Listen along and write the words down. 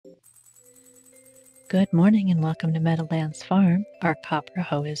Good morning and welcome to Meadowlands Farm. Our copper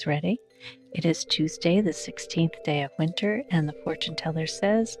hoe is ready. It is Tuesday, the 16th day of winter, and the fortune teller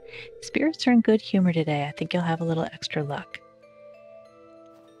says, spirits are in good humor today. I think you'll have a little extra luck.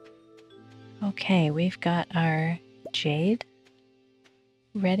 Okay, we've got our jade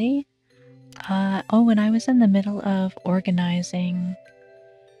ready. Oh, and I was in the middle of organizing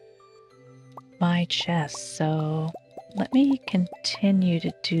my chest, so let me continue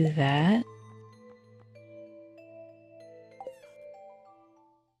to do that.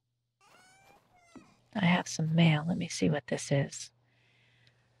 I have some mail. Let me see what this is.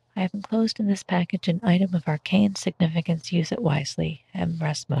 I have enclosed in this package an item of arcane significance. Use it wisely. M.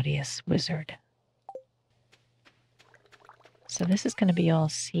 Rasmodius, Wizard. So this is going to be all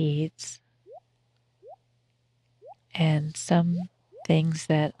seeds. And some things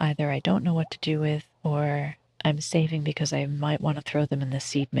that either I don't know what to do with or I'm saving because I might want to throw them in the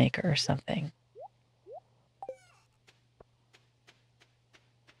seed maker or something.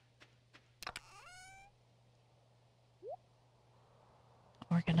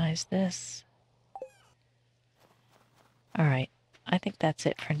 Organize this. All right, I think that's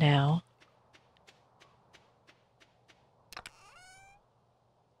it for now.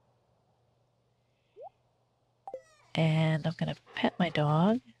 And I'm going to pet my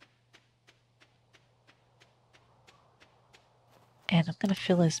dog. And I'm going to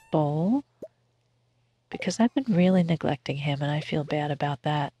fill his bowl because I've been really neglecting him and I feel bad about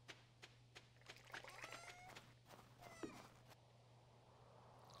that.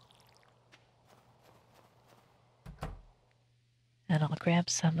 And I'll grab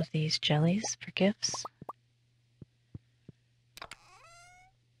some of these jellies for gifts.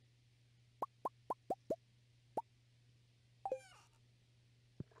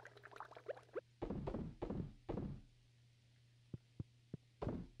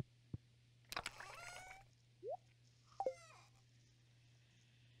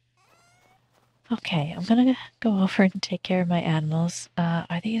 Okay, I'm gonna go over and take care of my animals.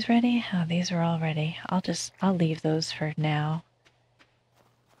 Are these ready? Oh, these are all ready. I'll leave those for now.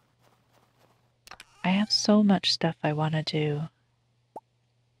 I have so much stuff I want to do.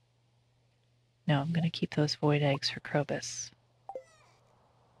 No, I'm gonna keep those void eggs for Krobus.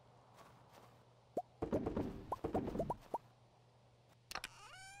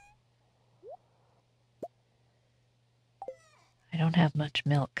 I don't have much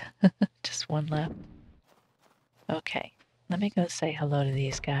milk. Just one left. Okay, let me go say hello to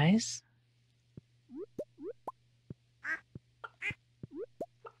these guys.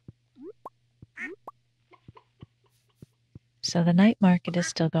 So the night market is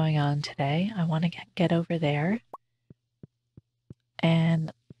still going on today. I want to get over there.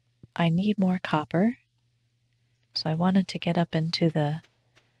 And I need more copper. So I wanted to get up into the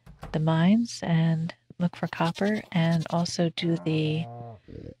mines and look for copper and also do the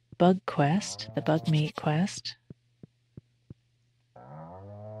bug quest, the bug meat quest.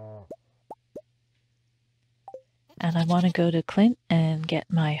 And I want to go to Clint and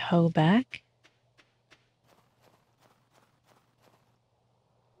get my hoe back.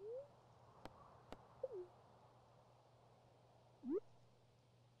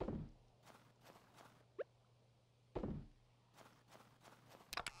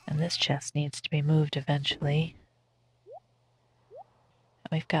 And this chest needs to be moved eventually.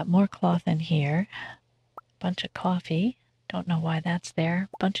 And we've got more cloth in here. Bunch of coffee. Don't know why that's there.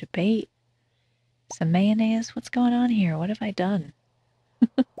 Bunch of bait. Some mayonnaise. What's going on here? What have I done?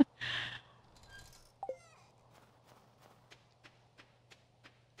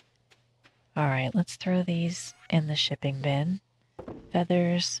 Alright, let's throw these in the shipping bin.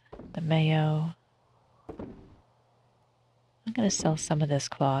 Feathers, the mayo. I'm going to sell some of this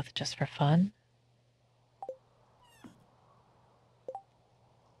cloth just for fun.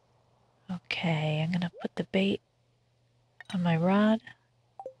 Okay, I'm going to put the bait on my rod.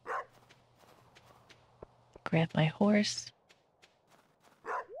 Grab my horse.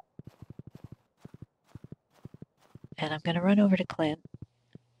 And I'm going to run over to Clint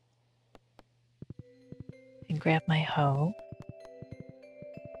and grab my hoe.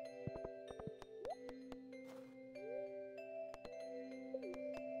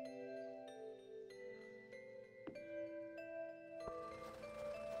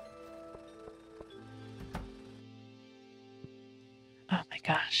 Oh my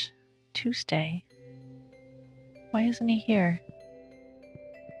gosh, Tuesday. Why isn't he here?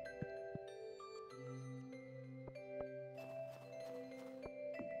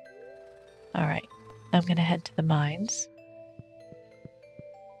 Alright, I'm going to head to the mines.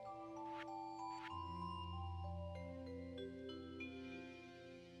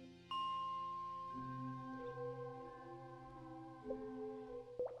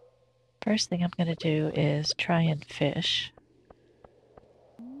 First thing I'm going to do is try and fish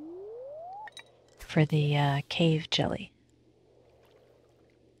for the cave jelly.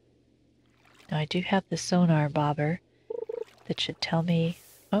 Now I do have the sonar bobber that should tell me...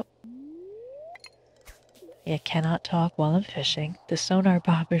 Oh, I cannot talk while I'm fishing. The sonar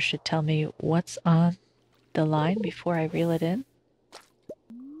bobber should tell me what's on the line before I reel it in.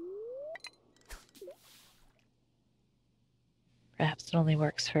 Perhaps it only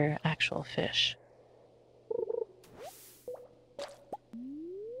works for actual fish.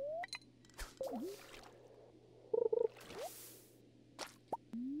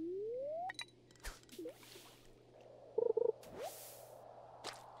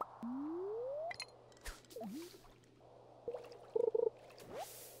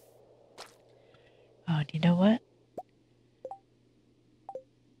 Oh, and you know what?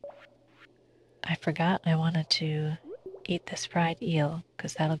 I forgot I wanted to eat this fried eel,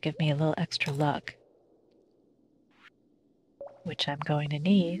 because that'll give me a little extra luck, which I'm going to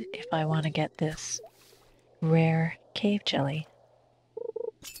need if I want to get this rare cave jelly.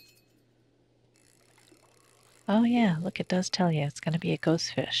 Oh yeah, look, it does tell you it's going to be a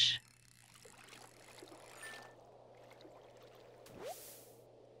ghost fish.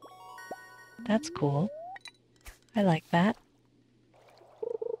 That's cool. I like that.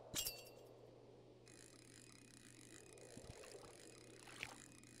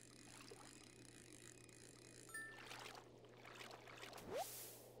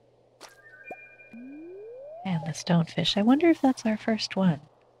 And the stonefish. I wonder if that's our first one.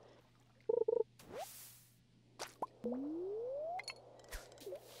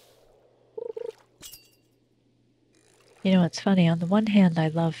 You know, it's funny. On the one hand, I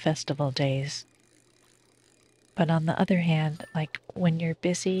love festival days. But on the other hand, like when you're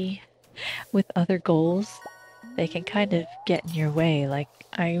busy with other goals, they can kind of get in your way. Like,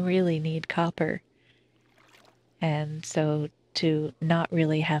 I really need copper. And so to not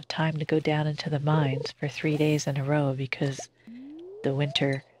really have time to go down into the mines for 3 days in a row because the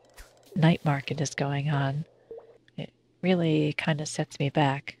winter night market is going on, it really kind of sets me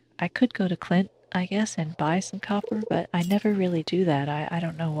back. I could go to Clint, I guess, and buy some copper, but I never really do that. I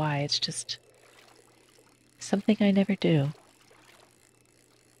don't know why. It's just something I never do.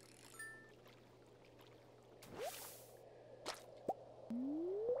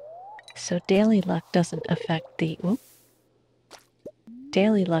 So daily luck doesn't affect the... Whoop,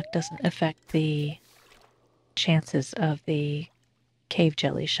 daily luck doesn't affect the chances of the cave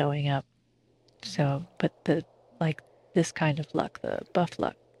jelly showing up. So, but the, like, this kind of luck, the buff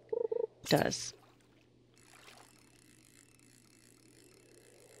luck, does.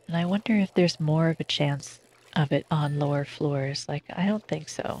 And I wonder if there's more of a chance of it on lower floors. Like, I don't think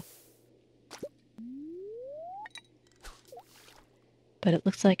so. But it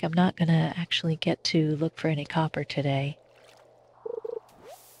looks like I'm not gonna actually get to look for any copper today,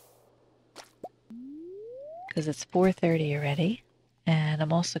 because it's 4:30 already, and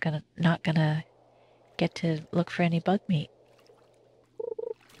I'm also not gonna get to look for any bug meat.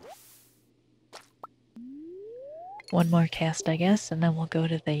 One more cast, I guess, and then we'll go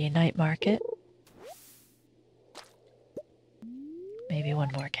to the night market. Maybe one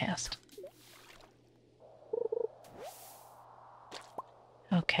more cast.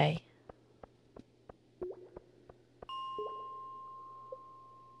 Okay.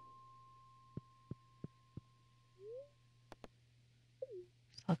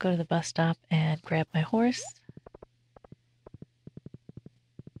 So I'll go to the bus stop and grab my horse.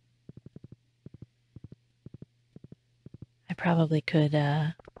 I probably could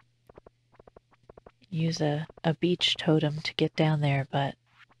use a beach totem to get down there, but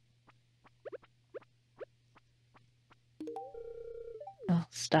I'll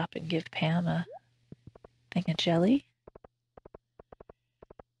stop and give Pam a thing of jelly.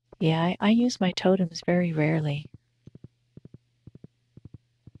 Yeah, I use my totems very rarely.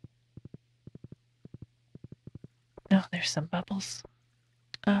 Oh, there's some bubbles.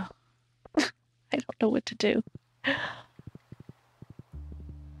 Oh, I don't know what to do.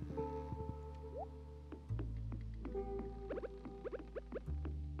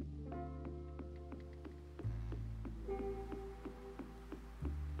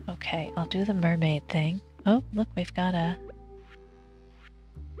 Okay, I'll do the mermaid thing. Oh, look, we've got a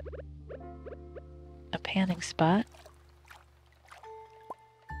panning spot.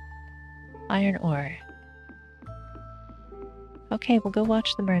 Iron ore. Okay, we'll go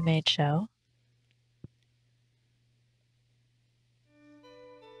watch the mermaid show.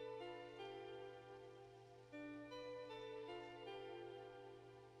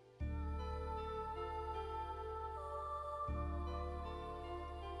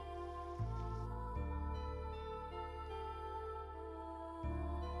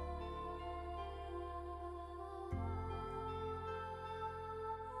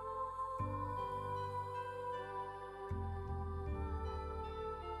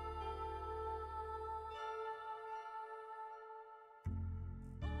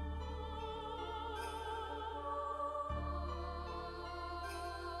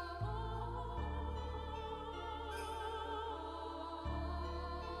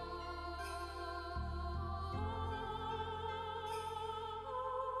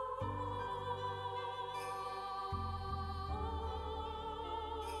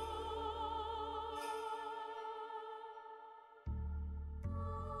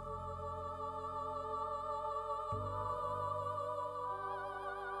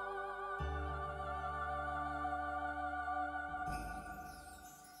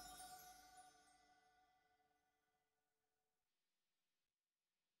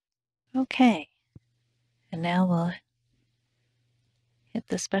 Okay. And now we'll hit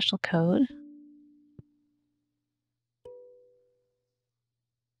the special code.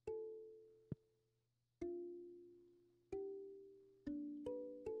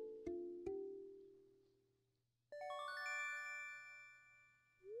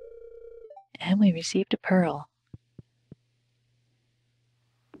 And we received a pearl.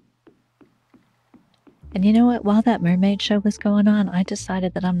 And you know what? While that mermaid show was going on, I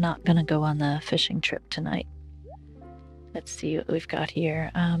decided that I'm not going to go on the fishing trip tonight. Let's see what we've got here.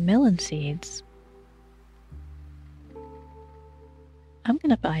 Melon seeds. I'm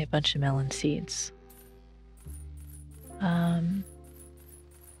going to buy a bunch of melon seeds. Buy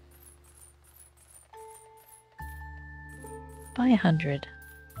 100.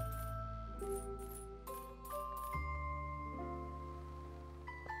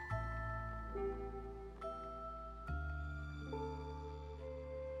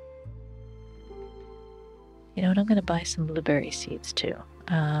 You know what? I'm going to buy some blueberry seeds too.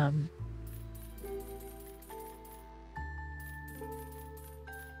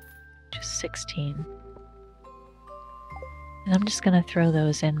 Just 16. And I'm just going to throw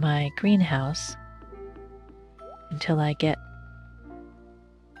those in my greenhouse until I get...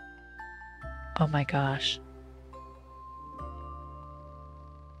 Oh my gosh.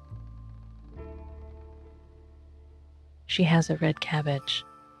 She has a red cabbage.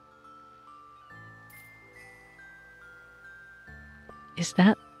 Is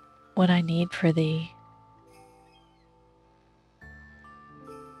that what I need for the...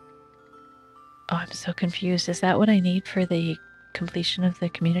 Oh, I'm so confused. Is that what I need for the completion of the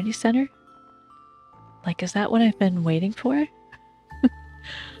community center? Like, is that what I've been waiting for? I'm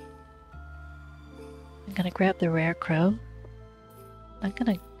gonna grab the rare crow. I'm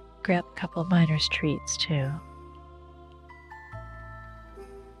gonna grab a couple of miner's treats too.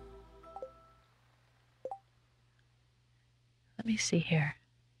 Let me see here.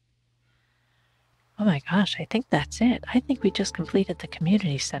 Oh my gosh, I think that's it. I think we just completed the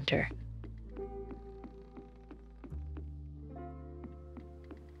community center.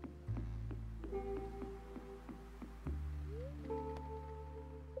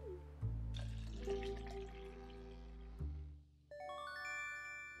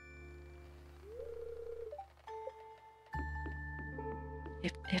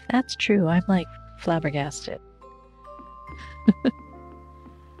 If that's true, I'm like flabbergasted.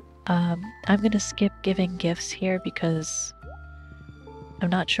 I'm going to skip giving gifts here because I'm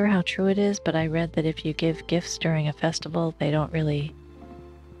not sure how true it is, but I read that if you give gifts during a festival, they don't really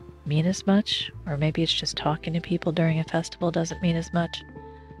mean as much. Or maybe it's just talking to people during a festival doesn't mean as much.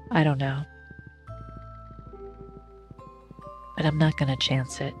 I don't know. But I'm not going to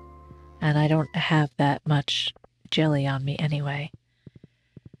chance it. And I don't have that much jelly on me anyway.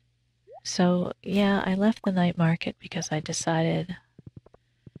 So, yeah, I left the night market because I decided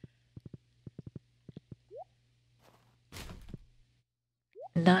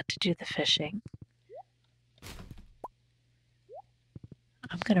not to do the fishing.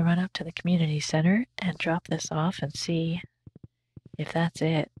 I'm going to run up to the community center and drop this off and see if that's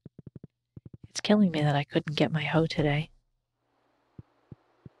it. It's killing me that I couldn't get my hoe today.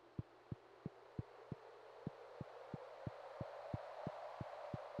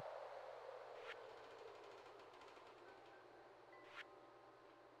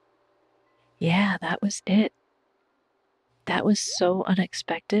 Yeah, that was it. That was so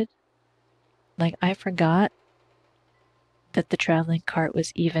unexpected. Like, I forgot that the traveling cart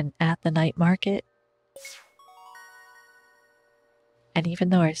was even at the night market. And even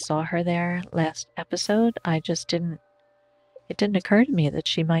though I saw her there last episode, I just didn't... It didn't occur to me that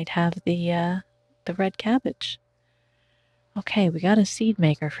she might have the red cabbage. Okay, we got a seed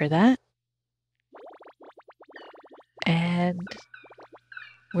maker for that. And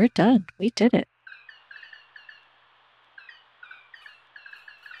we're done. We did it.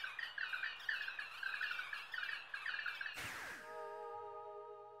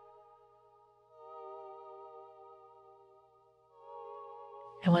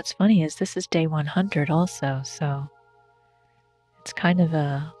 And what's funny is this is day 100 also, so it's kind of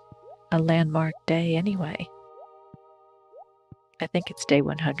a landmark day anyway. I think it's day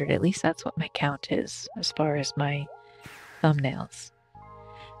 100. At least that's what my count is as far as my thumbnails.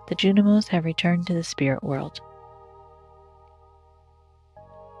 The Junimos have returned to the spirit world.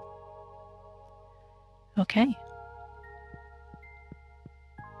 Okay.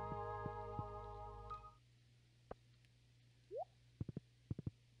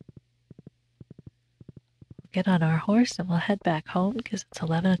 Get on our horse and we'll head back home because it's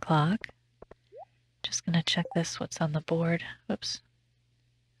 11 o'clock. Just gonna check this, what's on the board. Oops.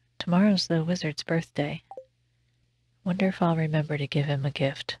 tomorrow's the wizard's birthday. Wonder if I'll remember to give him a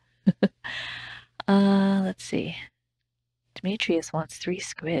gift. Let's see. Demetrius wants 3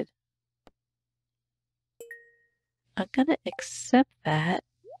 squid. I'm gonna accept that.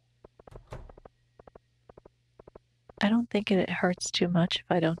 I don't think it hurts too much if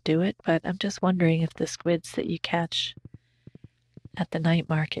I don't do it, but I'm just wondering if the squids that you catch at the night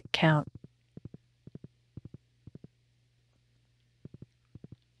market count.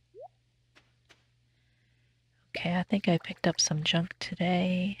 Okay, I think I picked up some junk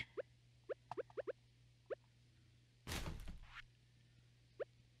today.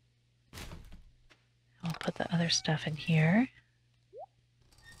 I'll put the other stuff in here.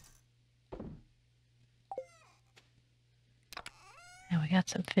 And we got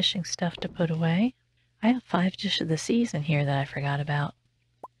some fishing stuff to put away. I have 5 Dish of the Seas in here that I forgot about.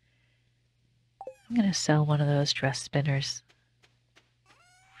 I'm gonna sell one of those dress spinners.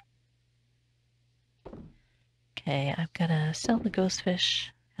 Okay, I'm gonna sell the ghost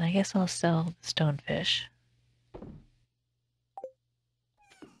fish, and I guess I'll sell the stonefish.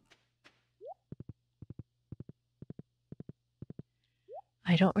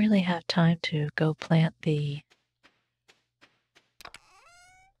 I don't really have time to go plant the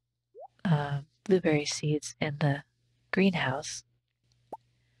blueberry seeds in the greenhouse.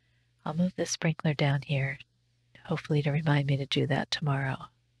 I'll move the sprinkler down here, hopefully to remind me to do that tomorrow.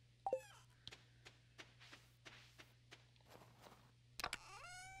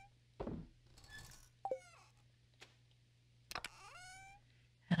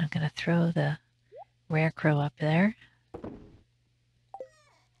 And I'm going to throw the rare crow up there. Put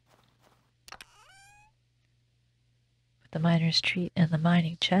the miner's treat in the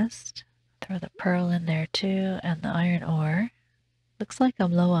mining chest. Throw the pearl in there too, and the iron ore. Looks like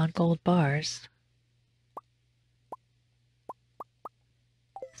I'm low on gold bars.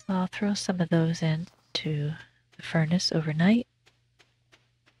 So I'll throw some of those into the furnace overnight.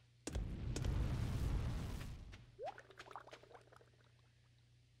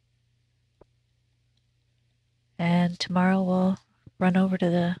 And tomorrow we'll run over to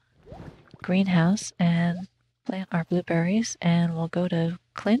the greenhouse and plant our blueberries, and we'll go to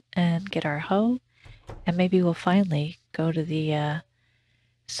Clint and get our hoe, and maybe we'll finally go to the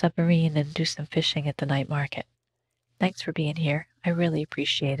submarine and do some fishing at the night market. Thanks for being here. I really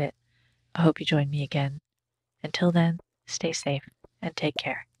appreciate it. I hope you join me again. Until then, stay safe and take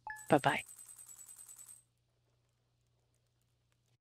care. Bye-bye.